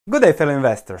Good day, fellow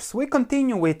investors. We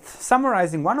continue with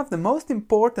summarizing one of the most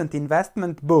important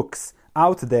investment books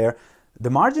out there,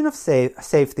 The Margin of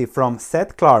Safety from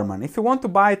Seth Klarman. If you want to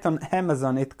buy it on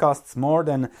Amazon, it costs more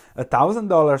than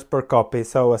 $1,000 per copy,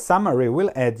 so a summary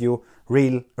will add you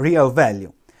real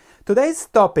value. Today's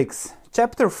topics,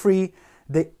 Chapter 3,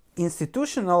 the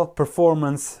Institutional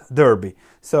Performance Derby.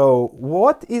 So,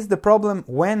 what is the problem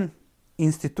when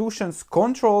institutions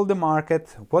control the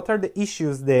market, what are the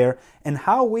issues there, and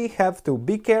how we have to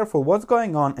be careful what's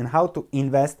going on and how to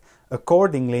invest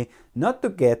accordingly not to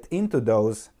get into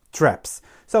those traps.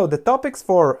 So the topics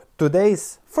for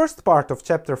today's first part of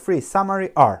Chapter 3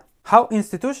 summary are how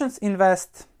institutions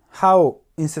invest, how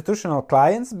institutional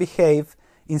clients behave,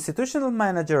 institutional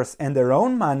managers and their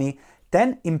own money,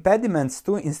 10 impediments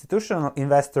to institutional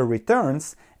investor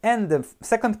returns, and the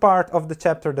second part of the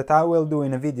chapter that I will do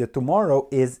in a video tomorrow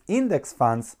is Index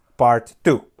Funds Part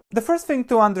 2. The first thing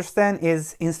to understand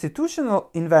is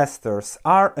institutional investors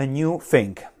are a new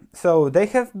thing. So they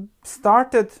have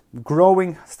started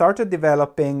growing, started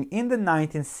developing in the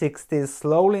 1960s,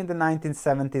 slowly in the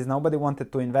 1970s, nobody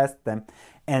wanted to invest them.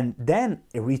 And then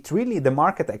the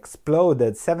market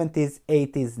exploded 70s,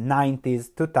 80s,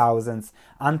 90s, 2000s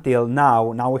until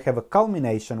now. Now we have a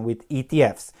culmination with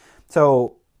ETFs.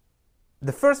 So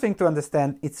the first thing to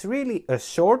understand, it's really a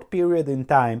short period in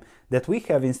time that we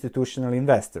have institutional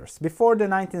investors. Before the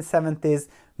 1970s,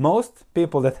 most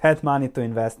people that had money to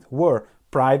invest were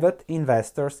private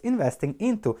investors investing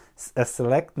into a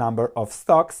select number of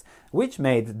stocks, which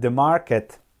made the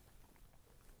market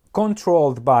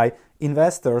controlled by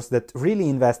investors that really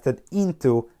invested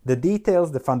into the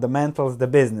details, the fundamentals, the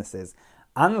businesses.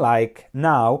 Unlike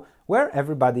now, where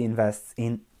everybody invests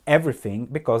in everything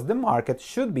because the market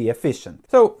should be efficient.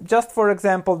 So, just for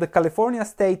example, the California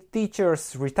State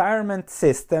Teachers Retirement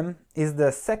System is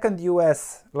the second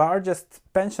US largest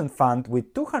pension fund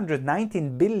with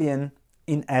 $219 billion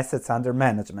in assets under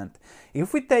management.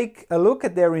 If we take a look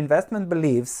at their investment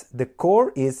beliefs, the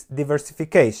core is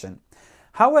diversification.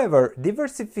 However,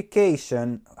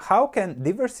 how can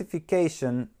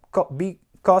diversification be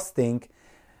costing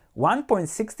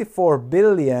 $1.64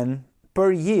 billion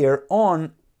per year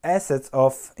on assets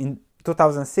of, in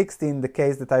 2016, the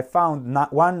case that I found,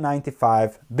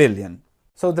 $195 billion.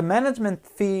 So the management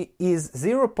fee is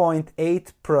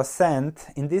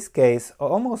 0.8%, in this case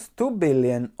almost $2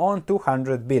 billion on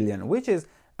 $200 billion, which is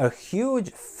a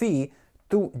huge fee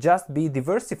to just be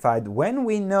diversified when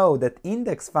we know that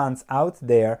index funds out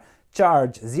there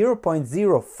charge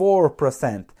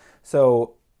 0.04%.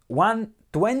 So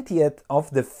 1/20th of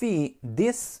the fee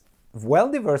this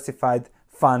well-diversified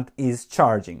fund is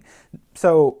charging.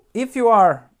 So if you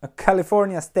are a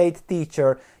California state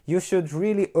teacher, you should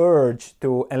really urge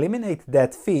to eliminate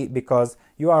that fee because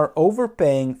you are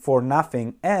overpaying for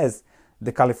nothing, as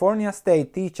the California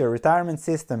State Teacher Retirement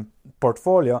System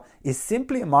portfolio is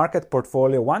simply a market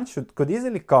portfolio one could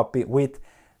easily copy with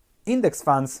index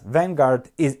funds. Vanguard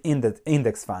is in the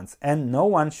index funds, and no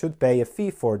one should pay a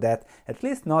fee for that, at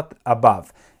least not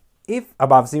above. If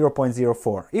above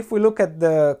 0.04. If we look at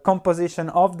the composition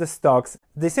of the stocks,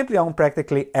 they simply own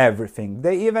practically everything.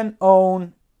 They even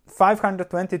own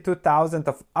 522,000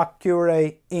 of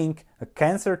Accuray Inc., a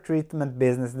cancer treatment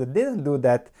business that didn't do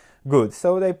that good.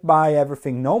 So they buy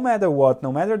everything no matter what,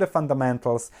 no matter the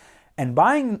fundamentals. And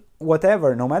buying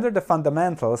whatever, no matter the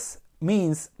fundamentals,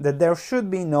 means that there should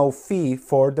be no fee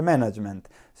for the management.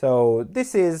 So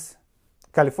this is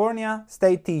California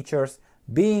state teachers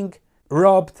being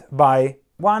robbed by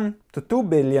 1 to 2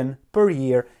 billion per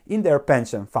year in their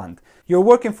pension fund. You're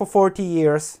working for 40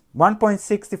 years,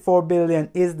 1.64 billion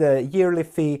is the yearly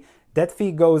fee. That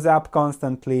fee goes up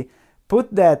constantly.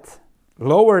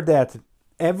 Lower that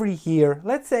every year.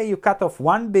 Let's say you cut off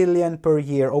 1 billion per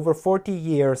year over 40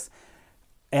 years.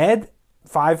 Add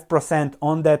 5%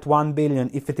 on that 1 billion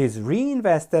if it is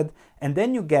reinvested, and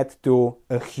then you get to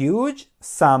a huge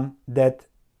sum that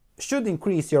should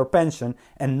increase your pension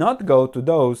and not go to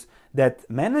those that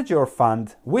manage your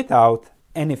fund without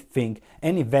any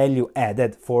value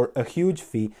added for a huge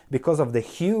fee because of the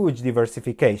huge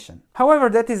diversification. However,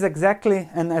 that is exactly,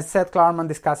 and as Seth Klarman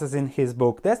discusses in his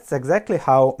book, that's exactly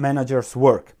how managers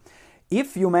work.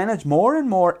 If you manage more and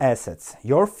more assets,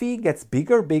 your fee gets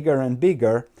bigger and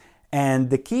bigger, and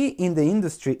the key in the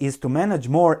industry is to manage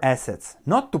more assets,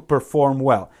 not to perform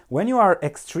well. When you are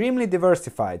extremely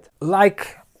diversified,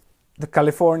 like the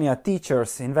California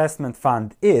Teachers Investment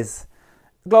Fund is,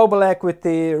 global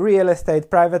equity, real estate,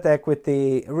 private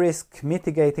equity, risk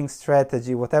mitigating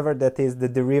strategy, whatever that is, the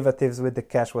derivatives with the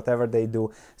cash, whatever they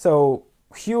do. So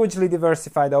hugely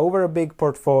diversified over a big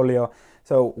portfolio.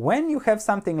 So when you have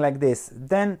something like this,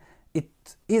 then it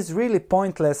is really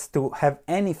pointless to have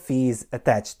any fees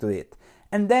attached to it.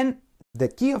 And then the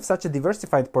key of such a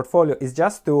diversified portfolio is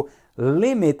just to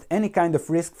limit any kind of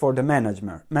risk for the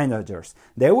managers.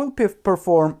 They will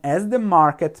perform as the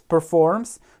market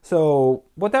performs. So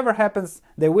whatever happens,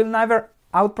 they will never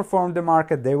outperform the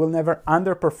market. They will never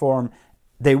underperform.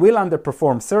 They will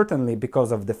underperform certainly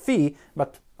because of the fee,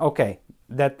 but okay,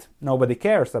 that nobody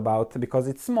cares about because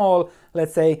it's small,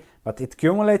 let's say, but it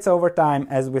accumulates over time,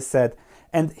 as we said.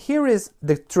 And here is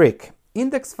the trick.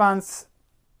 Index funds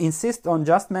insist on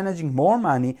just managing more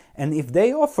money, and if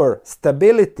they offer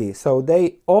stability, so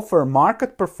they offer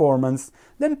market performance,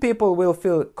 then people will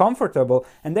feel comfortable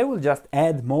and they will just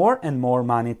add more and more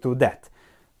money to that.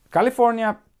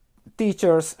 California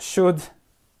teachers should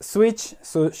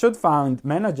find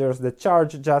managers that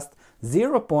charge just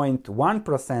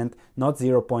 0.1%, not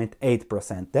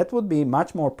 0.8%. That would be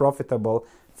much more profitable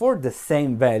for the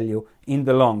same value in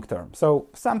the long term. So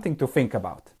something to think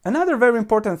about. Another very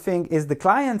important thing is the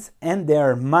clients and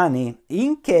their money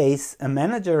in case a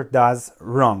manager does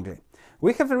wrongly.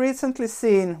 We have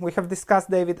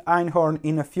discussed David Einhorn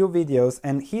in a few videos,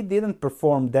 and he didn't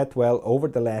perform that well over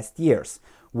the last years.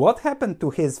 What happened to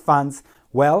his funds?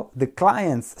 Well, the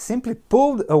clients simply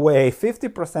pulled away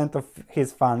 50% of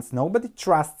his funds. Nobody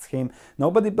trusts him,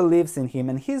 nobody believes in him,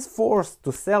 and he's forced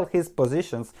to sell his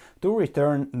positions to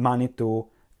return money to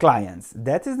clients.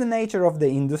 That is the nature of the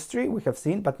industry we have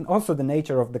seen, but also the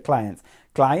nature of the clients.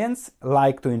 Clients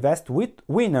like to invest with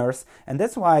winners, and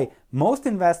that's why most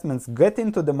investments get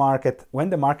into the market when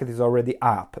the market is already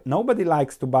up. Nobody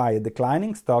likes to buy a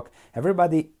declining stock.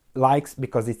 Everybody likes,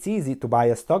 because it's easy, to buy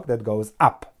a stock that goes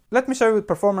up. Let me show you the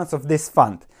performance of this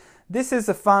fund. This is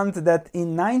a fund that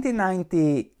in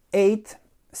 1998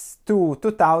 to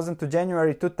 2000, to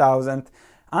January 2000,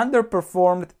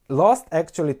 underperformed, lost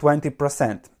actually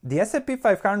 20%. The S&P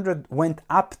 500 went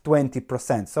up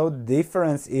 20%, so the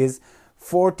difference is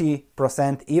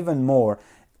 40%, even more,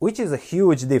 which is a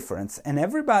huge difference. And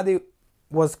everybody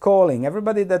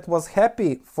that was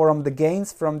happy from the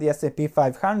gains from the S&P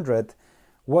 500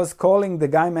 was calling the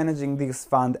guy managing this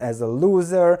fund as a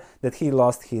loser, that he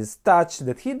lost his touch,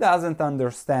 that he doesn't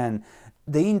understand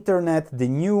the internet, the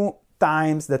new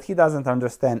times, that he doesn't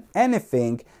understand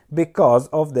anything because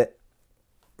of the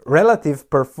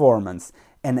relative performance.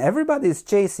 And everybody is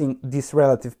chasing this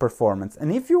relative performance.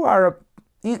 And if you are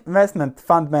an investment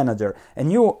fund manager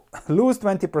and you lose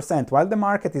 20% while the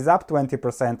market is up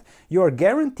 20%, you are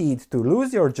guaranteed to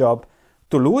lose your job,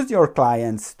 to lose your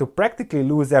clients, to practically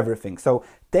lose everything. So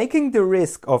taking the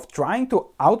risk of trying to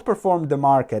outperform the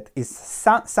market is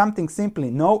something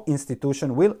simply no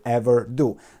institution will ever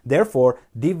do. Therefore,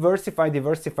 diversify,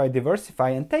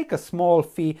 and take a small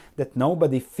fee that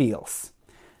nobody feels.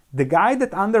 The guy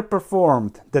that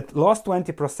underperformed, that lost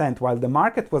 20% while the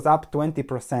market was up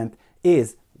 20%,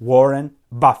 is Warren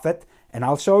Buffett. And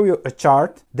I'll show you a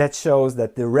chart that shows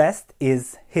that the rest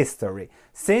is history.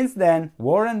 Since then,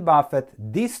 Warren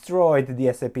Buffett destroyed the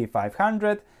S&P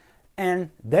 500, and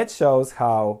that shows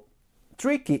how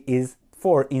tricky it is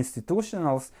for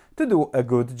institutionals to do a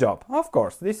good job. Of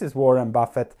course, this is Warren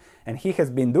Buffett, and he has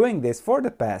been doing this for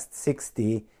the past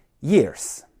 60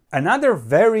 years. Another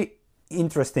very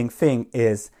interesting thing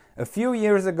is, a few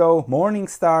years ago,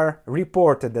 Morningstar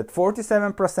reported that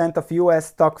 47% of US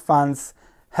stock funds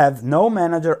have no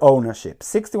manager ownership.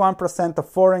 61% of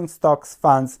foreign stocks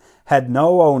funds had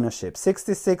no ownership.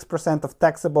 66% of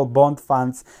taxable bond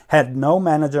funds had no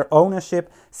manager ownership.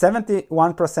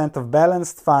 71% of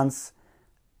balanced funds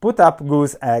put up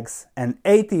goose eggs, and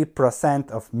 80%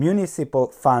 of municipal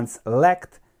funds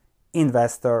lacked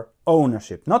investor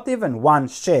ownership. Not even one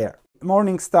share.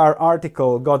 Morningstar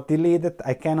article got deleted.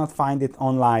 I cannot find it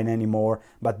online anymore,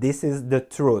 but this is the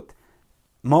truth.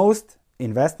 Most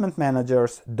investment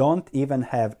managers don't even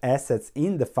have assets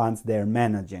in the funds they're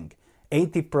managing.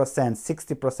 80%,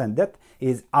 60%, that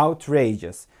is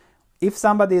outrageous. If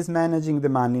somebody is managing the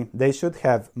money, they should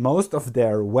have most of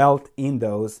their wealth in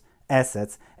those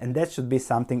assets, and that should be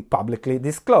something publicly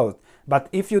disclosed. But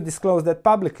if you disclose that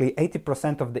publicly,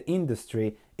 80% of the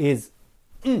industry is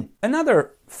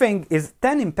Another thing is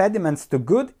 10 impediments to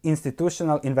good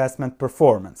institutional investment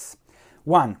performance.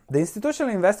 1. The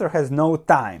institutional investor has no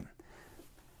time.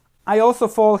 I also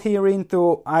fall here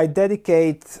into, I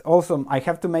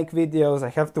have to make videos, I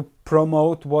have to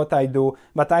promote what I do,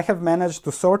 but I have managed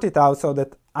to sort it out so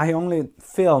that I only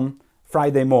film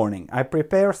Friday morning. I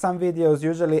prepare some videos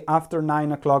usually after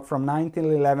 9 o'clock, from 9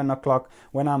 till 11 o'clock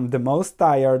when I'm the most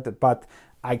tired, but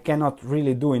I cannot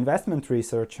really do investment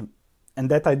research. and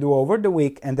that I do over the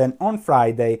week, and then on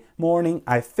Friday morning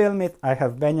I film it. I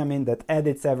have Benjamin that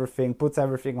edits everything, puts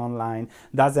everything online,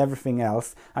 does everything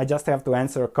else. I just have to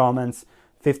answer comments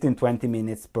 15-20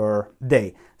 minutes per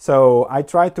day. So I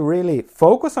try to really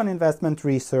focus on investment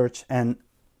research and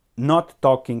not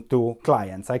talking to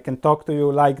clients. I can talk to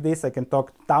you like this, I can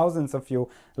talk to thousands of you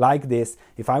like this.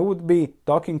 If I would be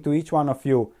talking to each one of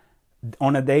you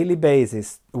on a daily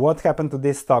basis, what happened to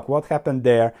this stock, what happened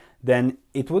there, then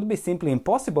it would be simply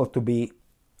impossible to be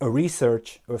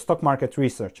a stock market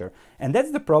researcher. And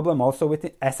that's the problem also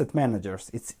with asset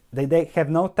managers. They have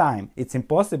no time. It's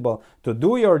impossible to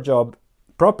do your job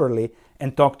properly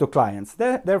and talk to clients.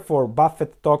 Therefore,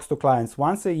 Buffett talks to clients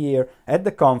once a year at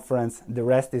the conference. The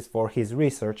rest is for his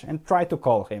research, and try to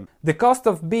call him. The cost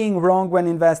of being wrong when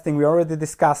investing, we already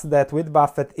discussed that with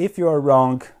Buffett. If you are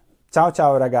wrong, ciao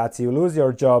ciao ragazzi, you lose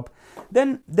your job.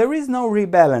 Then there is no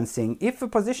rebalancing. If a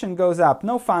position goes up,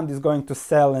 no fund is going to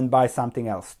sell and buy something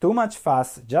else. Too much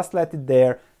fuss, just let it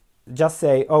there. Just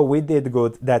say, oh, we did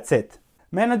good, that's it.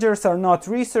 Managers are not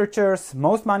researchers.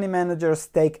 Most money managers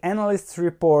take analysts'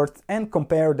 reports and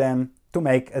compare them to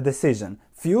make a decision.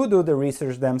 Few do the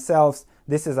research themselves.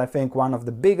 This is, I think, one of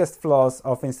the biggest flaws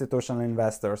of institutional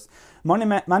investors.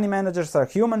 Money managers are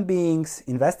human beings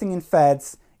investing in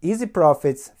fads, easy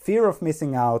profits, fear of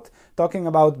missing out, talking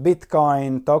about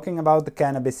Bitcoin, talking about the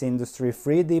cannabis industry,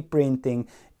 3D printing,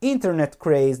 internet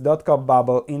craze, dot-com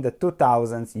bubble in the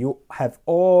 2000s. You have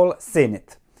all seen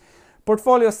it.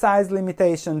 Portfolio size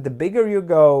limitation, the bigger you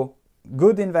go,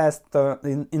 good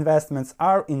investments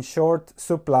are in short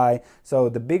supply. So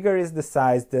the bigger is the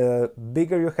size, the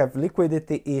bigger you have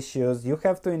liquidity issues. You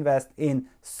have to invest in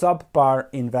subpar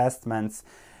investments.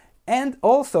 And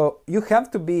also, you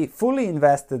have to be fully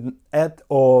invested at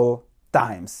all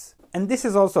times. And this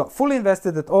is also fully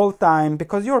invested at all time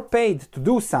because you're paid to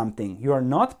do something. You are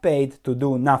not paid to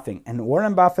do nothing. And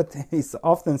Warren Buffett is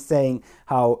often saying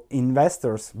how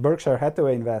investors, Berkshire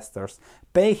Hathaway investors,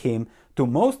 pay him to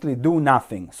mostly do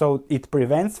nothing. So it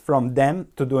prevents from them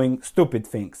to doing stupid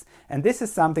things. And this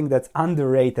is something that's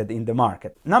underrated in the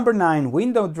market. Number 9,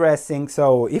 window dressing.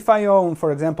 So if I own,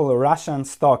 for example, a Russian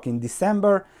stock in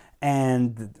December,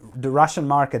 and the Russian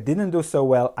market didn't do so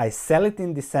well, I sell it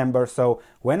in December. So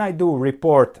when I do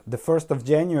report the 1st of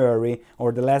January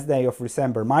or the last day of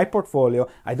December, my portfolio,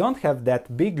 I don't have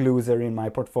that big loser in my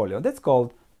portfolio. That's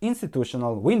called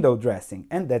institutional window dressing,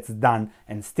 and that's done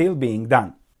and still being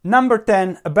done. Number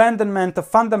 10, abandonment of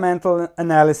fundamental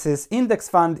analysis, index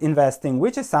fund investing,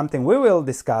 which is something we will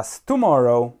discuss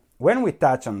tomorrow when we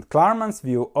touch on Klarman's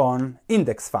view on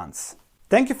index funds.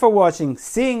 Thank you for watching.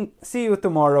 See you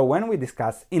tomorrow when we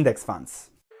discuss index funds.